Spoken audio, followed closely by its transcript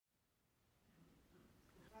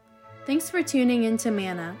Thanks for tuning in to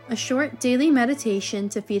Manna, a short daily meditation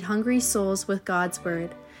to feed hungry souls with God's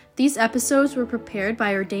Word. These episodes were prepared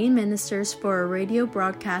by ordained ministers for a radio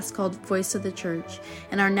broadcast called Voice of the Church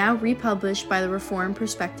and are now republished by the Reformed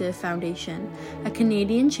Perspective Foundation, a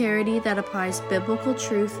Canadian charity that applies biblical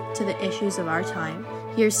truth to the issues of our time.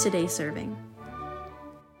 Here's today's serving.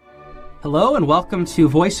 Hello and welcome to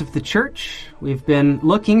Voice of the Church. We've been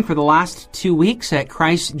looking for the last 2 weeks at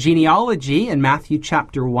Christ's genealogy in Matthew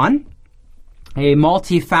chapter 1, a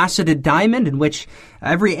multifaceted diamond in which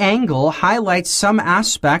every angle highlights some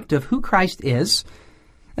aspect of who Christ is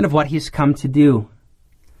and of what he's come to do.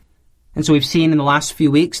 And so we've seen in the last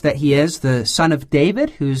few weeks that he is the son of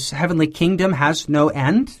David, whose heavenly kingdom has no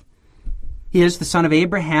end. He is the son of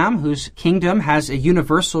Abraham, whose kingdom has a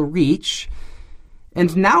universal reach.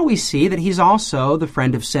 And now we see that he's also the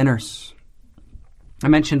friend of sinners. I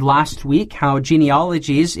mentioned last week how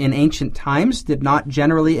genealogies in ancient times did not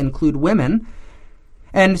generally include women.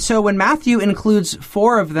 And so when Matthew includes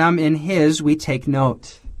 4 of them in his, we take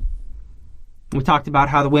note. We talked about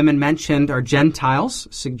how the women mentioned are Gentiles,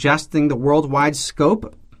 suggesting the worldwide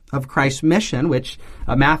scope of Christ's mission, which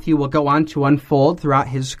Matthew will go on to unfold throughout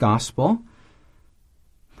his gospel.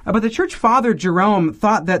 But the church father Jerome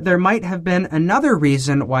thought that there might have been another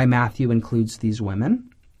reason why Matthew includes these women.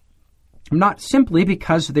 Not simply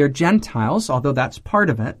because they're Gentiles, although that's part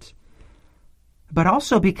of it, but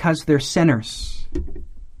also because they're sinners.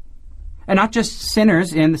 And not just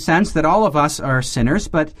sinners in the sense that all of us are sinners,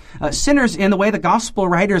 but sinners in the way the gospel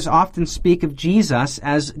writers often speak of Jesus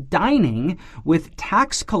as dining with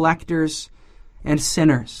tax collectors and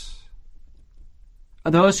sinners.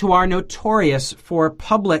 Those who are notorious for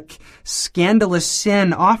public, scandalous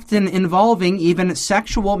sin, often involving even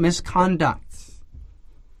sexual misconduct.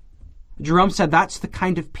 Jerome said that's the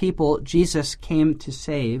kind of people Jesus came to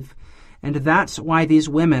save, and that's why these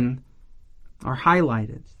women are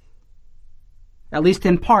highlighted. At least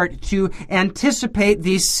in part, to anticipate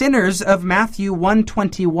these sinners of Matthew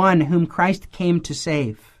 1:21, whom Christ came to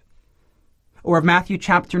save. Or of Matthew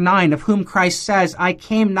chapter 9, of whom Christ says, I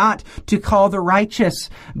came not to call the righteous,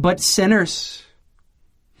 but sinners.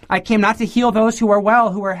 I came not to heal those who are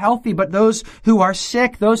well, who are healthy, but those who are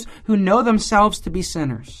sick, those who know themselves to be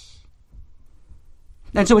sinners.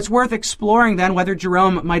 And so it's worth exploring then whether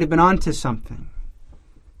Jerome might have been onto something.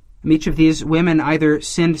 Each of these women either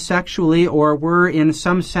sinned sexually or were in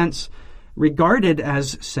some sense regarded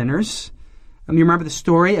as sinners. You remember the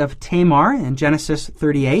story of Tamar in Genesis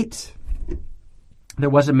 38. There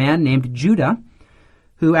was a man named Judah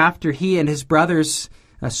who, after he and his brothers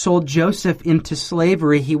sold Joseph into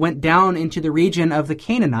slavery, he went down into the region of the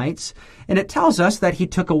Canaanites, and it tells us that he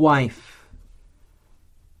took a wife.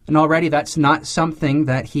 And already that's not something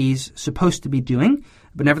that he's supposed to be doing,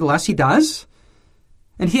 but nevertheless he does.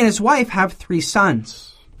 And he and his wife have 3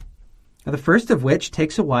 sons, the first of which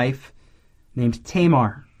takes a wife named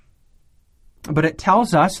Tamar. But it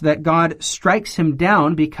tells us that God strikes him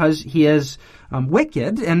down because he is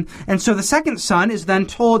wicked. And so the second son is then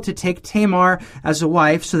told to take Tamar as a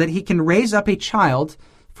wife so that he can raise up a child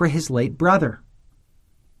for his late brother.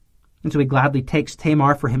 And so he gladly takes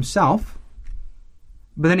Tamar for himself.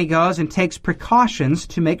 But then he goes and takes precautions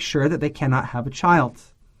to make sure that they cannot have a child.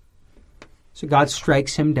 So God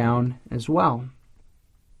strikes him down as well.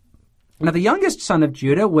 Now, the youngest son of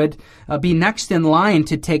Judah would be next in line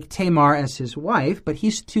to take Tamar as his wife, but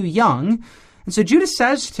he's too young. And so Judah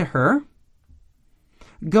says to her,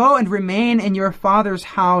 Go and remain in your father's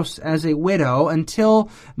house as a widow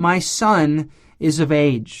until my son is of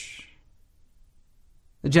age.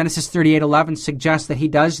 Genesis 38:11 suggests that he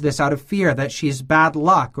does this out of fear, that she's bad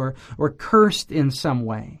luck or cursed in some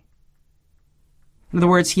way. In other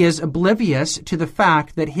words, he is oblivious to the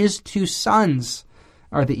fact that his 2 sons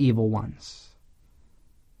are the evil ones.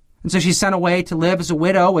 And so she's sent away to live as a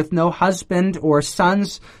widow with no husband or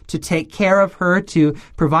sons to take care of her, to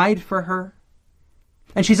provide for her.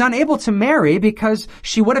 And she's unable to marry because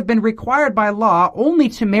she would have been required by law only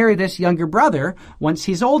to marry this younger brother once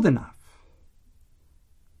he's old enough.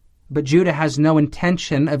 But Judah has no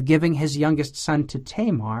intention of giving his youngest son to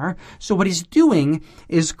Tamar, so what he's doing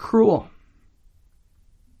is cruel.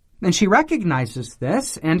 And she recognizes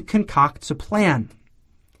this and concocts a plan.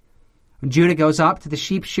 When Judah goes up to the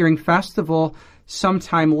sheep shearing festival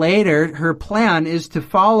sometime later, her plan is to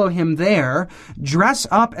follow him there, dress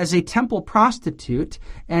up as a temple prostitute,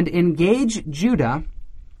 and engage Judah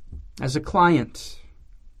as a client.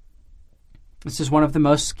 This is one of the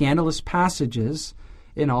most scandalous passages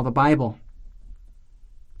in all the Bible.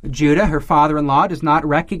 Judah, her father-in-law, does not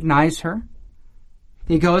recognize her.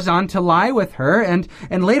 He goes on to lie with her, and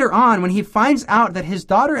later on, when he finds out that his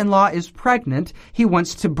daughter-in-law is pregnant, he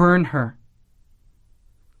wants to burn her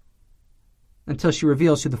until she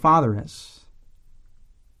reveals who the father is,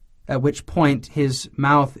 at which point his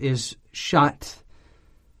mouth is shut.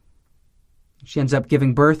 She ends up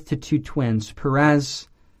giving birth to 2 twins, Perez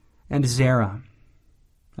and Zerah,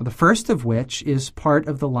 the first of which is part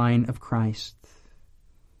of the line of Christ.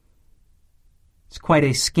 It's quite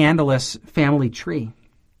a scandalous family tree.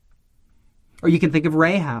 Or you can think of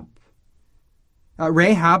Rahab.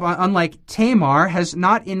 Rahab, unlike Tamar, has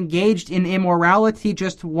not engaged in immorality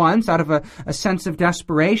just once out of a sense of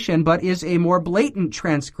desperation, but is a more blatant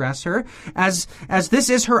transgressor, as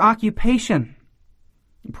this is her occupation,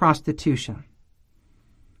 prostitution.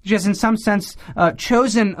 She has, in some sense,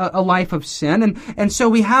 chosen a life of sin. And so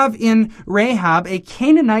we have in Rahab a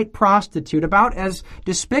Canaanite prostitute, about as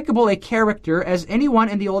despicable a character as anyone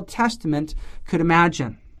in the Old Testament could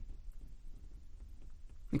imagine.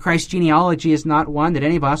 Christ's genealogy is not one that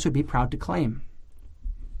any of us would be proud to claim.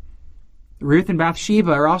 Ruth and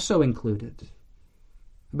Bathsheba are also included.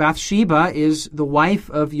 Bathsheba is the wife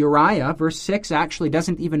of Uriah. Verse 6 actually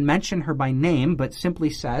doesn't even mention her by name, but simply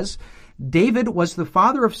says, David was the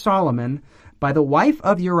father of Solomon by the wife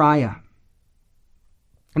of Uriah.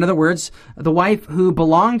 In other words, the wife who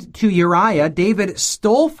belonged to Uriah, David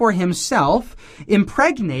stole for himself,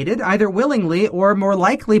 impregnated either willingly or more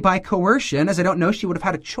likely by coercion, as I don't know she would have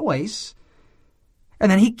had a choice, and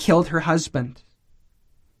then he killed her husband.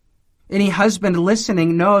 Any husband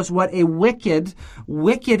listening knows what a wicked,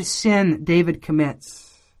 wicked sin David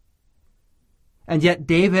commits. And yet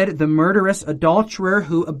David, the murderous adulterer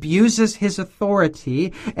who abuses his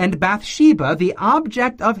authority, and Bathsheba, the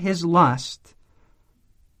object of his lust,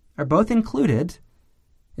 are both included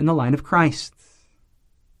in the line of Christ.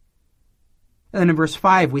 And then in verse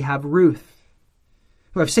 5, we have Ruth,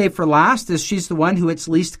 who I've saved for last, as she's the one who it's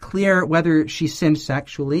least clear whether she sinned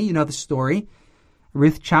sexually. You know the story.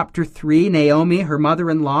 Ruth chapter 3, Naomi, her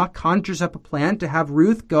mother-in-law, conjures up a plan to have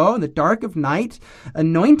Ruth go in the dark of night,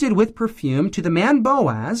 anointed with perfume, to the man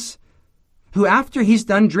Boaz, who after he's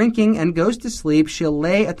done drinking and goes to sleep, she'll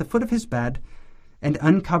lay at the foot of his bed and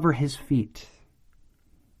uncover his feet.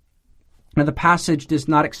 Now, the passage does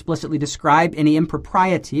not explicitly describe any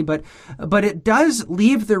impropriety, but it does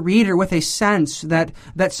leave the reader with a sense that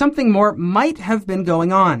something more might have been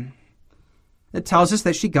going on. It tells us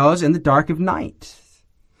that she goes in the dark of night.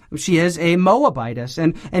 She is a Moabitess,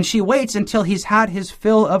 and she waits until he's had his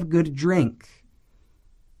fill of good drink,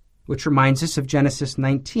 which reminds us of Genesis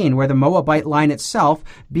 19, where the Moabite line itself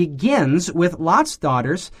begins with Lot's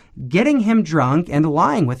daughters getting him drunk and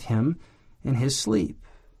lying with him in his sleep.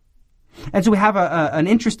 And so we have an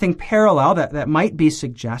interesting parallel that might be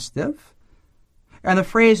suggestive. And the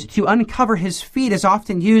phrase to uncover his feet is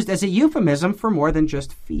often used as a euphemism for more than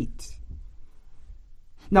just feet.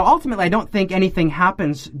 Now, ultimately, I don't think anything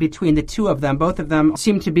happens between the two of them. Both of them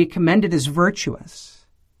seem to be commended as virtuous.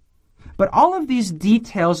 But all of these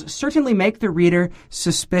details certainly make the reader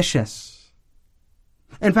suspicious.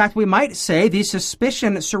 In fact, we might say the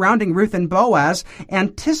suspicion surrounding Ruth and Boaz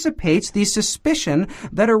anticipates the suspicion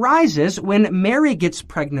that arises when Mary gets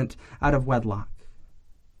pregnant out of wedlock.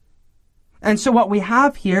 And so what we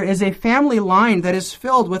have here is a family line that is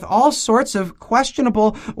filled with all sorts of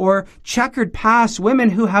questionable or checkered past, women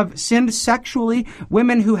who have sinned sexually,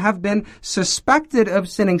 women who have been suspected of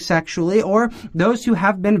sinning sexually, or those who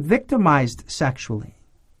have been victimized sexually.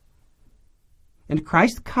 And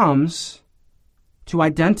Christ comes to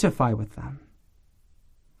identify with them.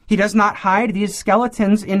 He does not hide these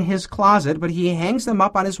skeletons in his closet, but he hangs them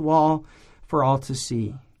up on his wall for all to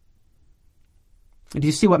see. Do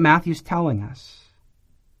you see what Matthew's telling us?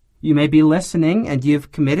 You may be listening and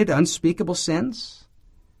you've committed unspeakable sins.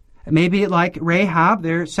 Maybe like Rahab,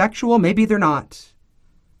 they're sexual, maybe they're not.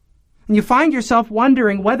 And you find yourself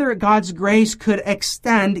wondering whether God's grace could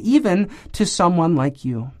extend even to someone like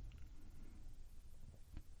you.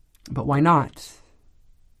 But why not?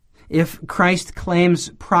 If Christ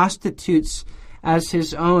claims prostitutes as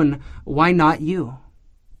his own, why not you?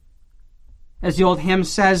 As the old hymn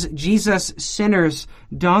says, Jesus sinners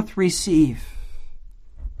doth receive.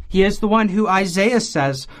 He is the one who Isaiah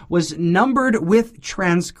says was numbered with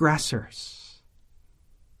transgressors.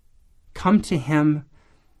 Come to him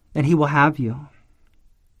and he will have you.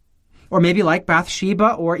 Or maybe like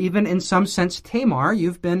Bathsheba, or even in some sense Tamar,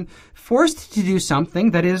 you've been forced to do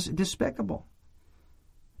something that is despicable.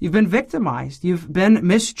 You've been victimized. You've been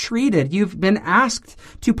mistreated. You've been asked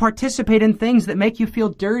to participate in things that make you feel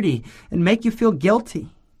dirty and make you feel guilty.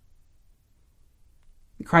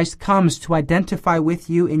 Christ comes to identify with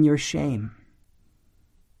you in your shame.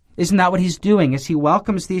 Isn't that what he's doing as he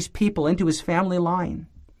welcomes these people into his family line?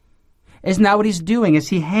 Isn't that what he's doing as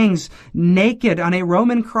he hangs naked on a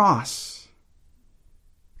Roman cross?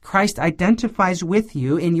 Christ identifies with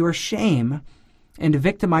you in your shame and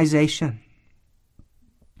victimization.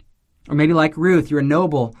 Or maybe like Ruth, you're a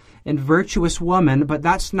noble and virtuous woman, but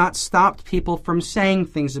that's not stopped people from saying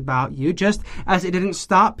things about you, just as it didn't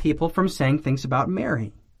stop people from saying things about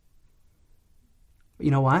Mary. But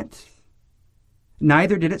you know what?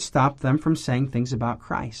 Neither did it stop them from saying things about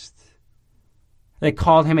Christ. They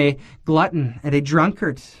called him a glutton and a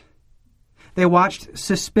drunkard. They watched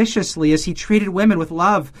suspiciously as he treated women with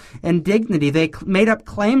love and dignity. They made up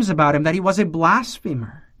claims about him that he was a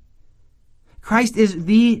blasphemer. Christ is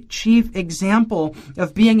the chief example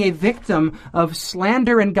of being a victim of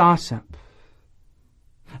slander and gossip.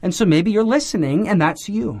 And so maybe you're listening, and that's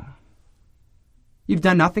you. You've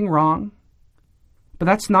done nothing wrong, but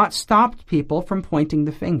that's not stopped people from pointing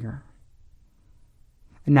the finger.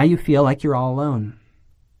 And now you feel like you're all alone.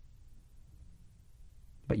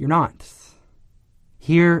 But you're not.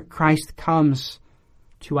 Here Christ comes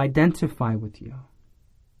to identify with you.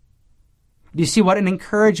 Do you see what an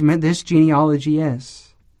encouragement this genealogy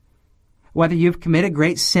is? Whether you've committed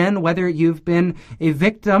great sin, whether you've been a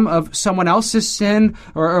victim of someone else's sin,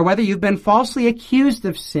 or whether you've been falsely accused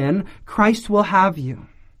of sin, Christ will have you.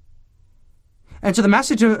 And so the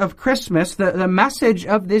message of Christmas, the message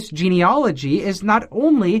of this genealogy is not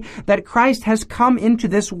only that Christ has come into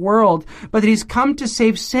this world, but that he's come to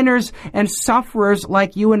save sinners and sufferers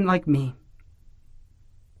like you and like me.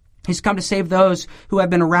 He's come to save those who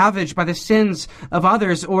have been ravaged by the sins of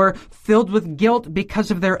others or filled with guilt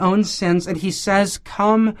because of their own sins. And he says,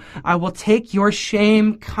 "Come, I will take your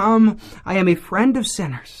shame. Come, I am a friend of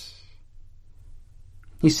sinners."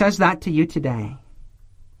 He says that to you today.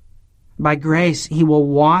 By grace, he will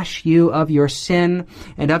wash you of your sin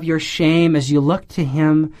and of your shame as you look to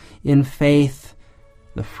him in faith,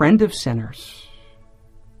 the friend of sinners.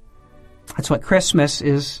 That's what Christmas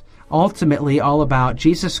is ultimately all about,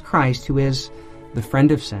 Jesus Christ, who is the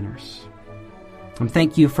friend of sinners. And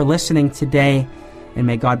thank you for listening today, and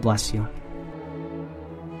may God bless you.